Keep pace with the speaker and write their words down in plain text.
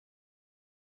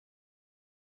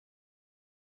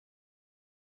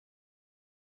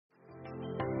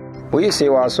We see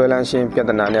what Solange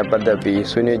Pietana Padapi,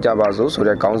 Sunny Jabazo, so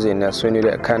the council and Sunny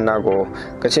Kanago,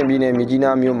 Kachambine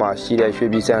Mijina Muma, Shida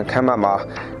Shubis and Kamama,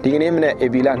 the name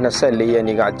Ebila Nasali and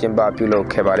Niga Jimba Pulo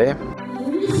Cabare.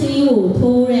 See you,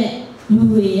 Tore,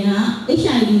 Urea,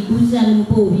 HIV, Guzan,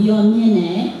 Bobio,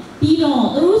 Nene,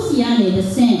 Pino, Rusiane, the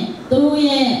same,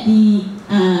 Toroye, the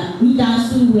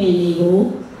Midasu, when they go,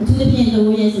 to the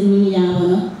Pianoyas and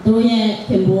Miniano, Toroye,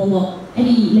 Kembomo.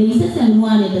 Laces and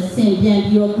one at the same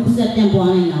time, your Gusa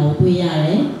Temple now, we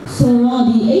are. So,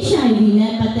 the HIV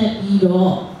net,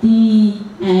 the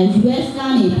US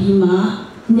Ghana Bima,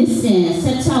 Nissan,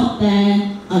 set out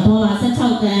then, a dollar set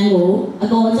out then go, a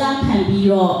Goja can be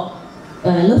your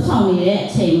look on the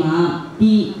Chema,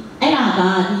 the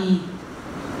Elaga,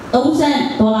 the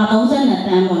 $1,000 at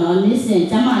them on Nissan,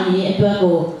 Jamali, a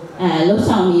Burgo, look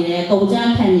on the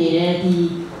Goja can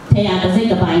the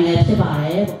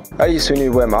Ari Sunni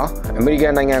Wema,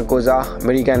 American Nanga Goza,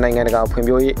 American Nanga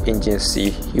Premier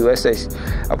Agency, USA,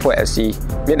 Apoesi,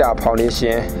 Mida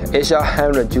Foundation, Asia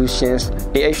Ham Reductions,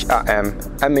 AHRM,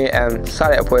 MAM,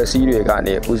 Sare Apoesi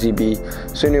Regane, UZB,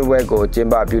 Sunni Wego,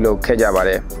 Jimba Bulo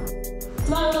Kajabare.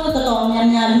 Swallow the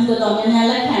Domina, the Domina,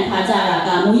 like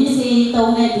Pajara, Muisi,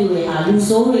 Tone, you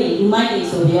sorry, you might be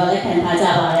so you're like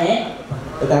Pajabare.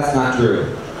 But that's not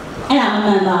true. And I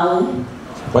remember.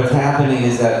 What's happening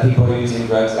is that people are using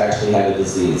drugs actually have a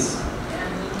disease. So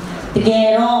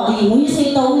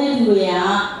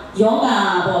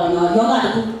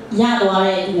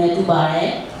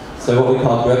what we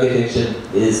call drug addiction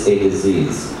is a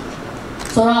disease.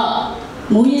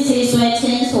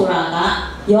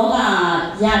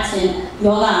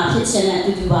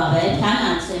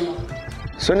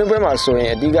 Sunubema sewing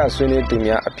a digger Sunni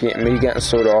Dumia appear American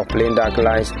soda, Belinda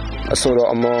Glines, a soda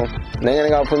among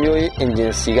Nanga Premier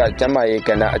Agency, Jamaica,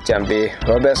 Gana, Jambe,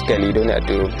 Robert Skelly,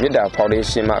 Donatu, Mida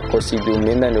Foundation, Cosidu,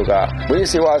 Minanuga. We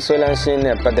see what Solange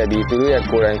and Padabi, Buria,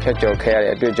 Goran, Catch your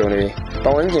care at Dujoni.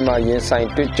 Pawanjima Yen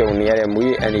signed Dujoni and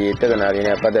we and the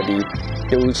Pedanarina Padabi,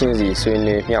 the Uchinzi,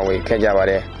 Sunni, Yawe,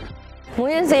 Kajabare.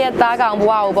 We say a tag on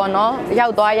Wow Bono,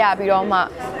 Yaudoya Biroma.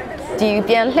 The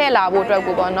Pian Hela would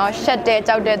go shut dead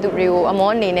out there to Rio, a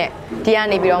morning,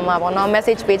 Diani Biroma,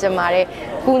 message page of Mare,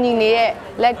 Puni,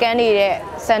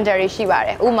 Lekani, Century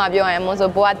Shivare, Umabio and Mozo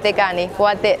Boatecani,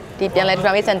 Boate, the Pian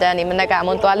Letrami Santani, Manaka,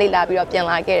 Montuali, Labian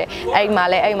like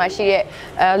Male, Mashi,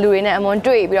 Lurina,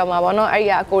 Montui, Biroma,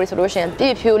 Area Core Solution,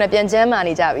 Deep Puna Pian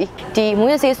Germany Javi. The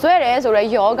Musi swears or a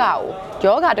yoga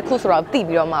the Kusura of Deep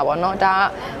Biroma, not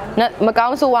that.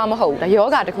 Macau so warm hole, the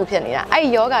yoga the coopia. I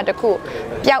yoga the coop,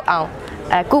 Piao out,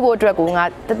 Kubo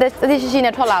Dragunga, the decision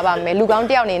at Tolaba may look on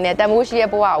down in it, the Mushia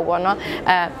Boa, one,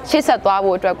 Chisa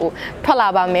Dwabo Dragu,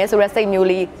 Tolaba may so rest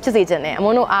newly Chisitane,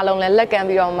 Mono Alon, Lekan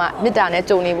Bioma, Midane,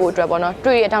 Tony Woodra,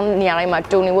 3 down near my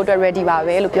Tony Wood already by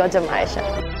way, look your generation.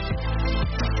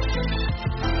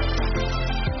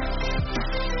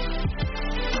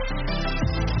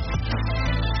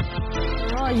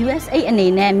 USA အနေ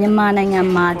နဲ့မြန်မာနိုင်ငံ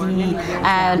မှာဒီ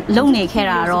လုံနေခဲ့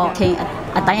တာတော့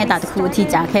အတိုင်းအတာတစ်ခုအထိ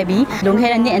ကြာခဲ့ပြီးလွန်ခဲ့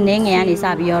တဲ့နှစ်အနည်းငယ်ကနေစ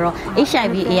ပြီးတော့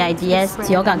HIV AIDS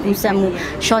ရောဂါကူးစက်မှု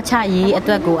ရှော့ချရေးအ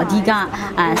တွက်ကိုအဓိက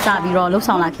စပြီးတော့လှုပ်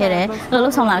ဆောင်လာခဲ့တယ်လှု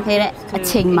ပ်ဆောင်လာခဲ့တဲ့အ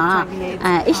ချိန်မှာ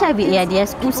HIV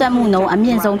AIDS ကူးစက်မှုနှုန်းအမြ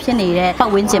င့်ဆုံးဖြစ်နေတဲ့ပ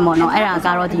တ်ဝန်းကျင်ပေါ့နော်အဲ့ဒါက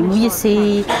တော့ဒီမူရ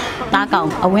စေးတားကောင်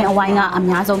အဝင်းအဝိုင်းကအ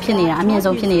များဆုံးဖြစ်နေတာအမြင့်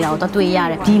ဆုံးဖြစ်နေတာကိုတွေ့ရ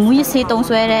တယ်ဒီမူရစေးတုံး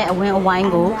ဆွဲတဲ့အဝင်းအဝိုင်း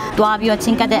ကိုတွားပြီးတော့ချ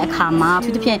င်းကပ်တဲ့အခါမှာသူ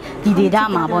တစ်ဖြင့်ဒီဒေတာ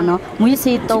မှာပေါ့နော်မူရ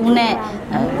စေးတုံးတဲ့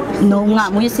နှုံးက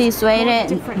မူရစေးဆွဲတဲ့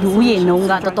လူဦးရေနှုံး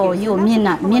ကတော်တော်ကြီးကိုမြင့်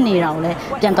နေတာကိုလည်း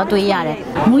ပြန်တွေ့ရတယ်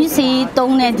မူရစေး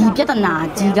တုံးတဲ့ဒီပြဿနာ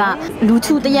ကြီးကလူ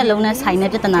ထုတစ်ရက်လုံးနဲ့ဆိုင်တဲ့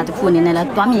ပြဿနာတစ်ခုအနေနဲ့လည်း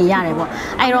တွားမြင်ရတယ်ပေါ့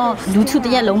အဲ့တော့လူထုတ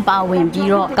စ်ရက်လုံးပါဝင်ပြီး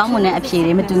တော့ကောင်းမွန်တဲ့အဖြေ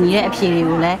တွေမတူညီတဲ့အဖြေတွေ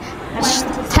ကိုလည်း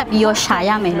ထပ်ပြီးတော့ရှာရ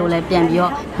မယ်လို့လည်းပြန်ပြီး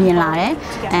တော့မြင်လာတယ်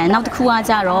နောက်တစ်ခုက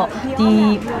ကြတော့ဒီ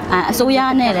အစိုးရ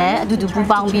နဲ့လည်းအတူတူပူး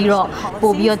ပေါင်းပြီးတော့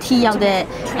ပို့ပြီးတော့ထိရောက်တဲ့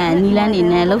နီလန်းတွေ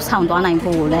နဲ့လှုပ်ဆောင်သွားနိုင်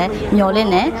ဖို့ကိုလည်းမျှော်လင့်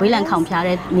နေဝေးလံခေါင်ဖျား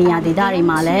တဲ့နေရာဒေသတွေ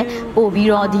မှာလည်းပို့ပြီး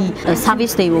တော့ဒီ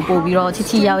service တွေကိုပို့ပြီးတော့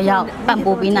ထိရောက်ပံ့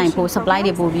ပိုးပေးနိုင်ဖို့ supply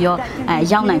တွေပို့ပြီးတော့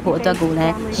ရောက်နိုင်ဖို့အတွက်ကိုလ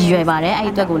ည်းရည်ရွယ်ပါတယ်အဲ့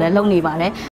ဒီအတွက်ကိုလည်းလုပ်နေပါတ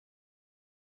ယ်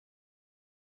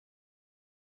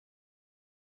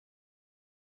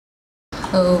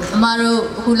အမတို့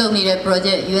အခုလုပ်နေတဲ့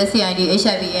project USAID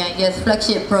HIV AIDS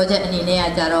flagship project အနေနဲ့က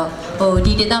ကြတော့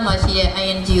ဒီဒေသမှာရှိတဲ့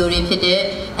INGO တွေဖြစ်တဲ့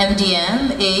MDM,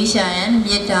 AHIN,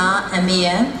 မြစ်တာ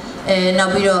MAM နော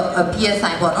က်ပြီးတော့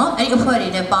PSI ပေါ့နော်အဲ့ဒီအဖွဲ့တွေ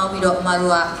နဲ့ပေါင်းပြီးတော့အမ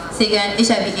တို့ကစေကန်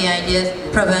HIV AIDS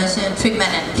prevention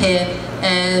treatment and care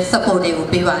support တွေကို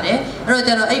ပေးပါတယ်အဲ့တော့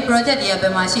ကျတော့အဲ့ project တွေကဘ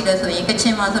ယ်မှာရှိလဲဆိုရင်ကချ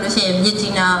င်မှာဆိုလို့ရှိရင်မြစ်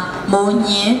ကြီးနားမိုးည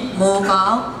င်းမိုးကော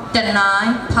င်းတနို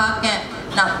င်းဖားကန့်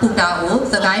နောက်ပူတာကို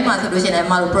စကိုင်းမှာဆိုလို့ရှိရင်လည်း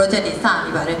အမတို့ project တွေစ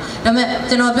နေပါတယ်ဒါပေမဲ့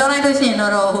ကျွန်တော်ပြောလိုက်လို့ရှိရင်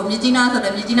တော့ဟိုမြကြီးနားဆိုလ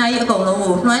ည်းမြကြီးနားကြီးအကုန်လုံး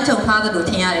ကိုလွှမ်းခြုံထားသလို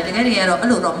ထင်ရတယ်တကယ်တော့အဲ့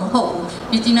လိုတော့မဟုတ်ဘူး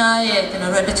မြကြီးနားရဲ့ကျွန်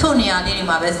တော်တို့တချို့နေရာလေးတွေ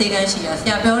မှာပဲစေကန်းရှိတာဆ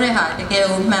ရာပြောတဲ့ဟာတကယ်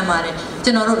ကိုမှန်ပါတယ်ကျွ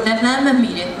န်တော်တို့လက်လန်းမ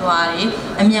မီတဲ့ရွာတွေ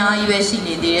အများကြီးပဲရှိ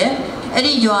နေသေးတယ်အဲ့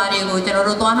ဒီရွာတွေကိုကျွန်တော်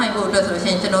တို့သွားနိုင်ဖို့အတွက်ဆိုရှ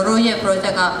င်ကျွန်တော်တို့ရဲ့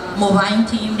project က mobile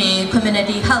team တွေ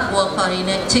community health worker တွေ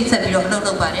နဲ့ချိတ်ဆက်ပြီးတော့အလုပ်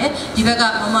လုပ်ပါတယ်ဒီဘက်က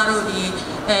မမတို့ဒီ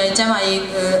ကျမကြီး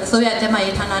အစိုးရကျမ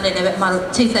ကြီးဌာနနဲ့လည်းပဲမမတို့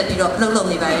ချိတ်ဆက်ပြီးတော့အလုပ်လုပ်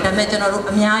နေပါတယ်ဒါပေမဲ့ကျွန်တော်တို့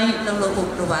အများကြီးလုပ်ဖို့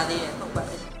လိုပါသေးတယ်ဟုတ်ပါတ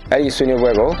ယ်အဲ့ဒီဆွေးနွေး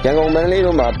ပွဲကိုရန်ကုန်မန္တလေး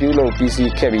တို့မှာပြုလုပ်ပြီး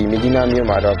စီးခဲ့ပြီးမြကြီးနားမြို့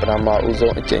မှာတော့ပထမဦး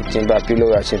ဆုံးအကြိမ်ကျင်းပပြုလု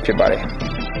ပ်ရခြင်းဖြစ်ပါတယ်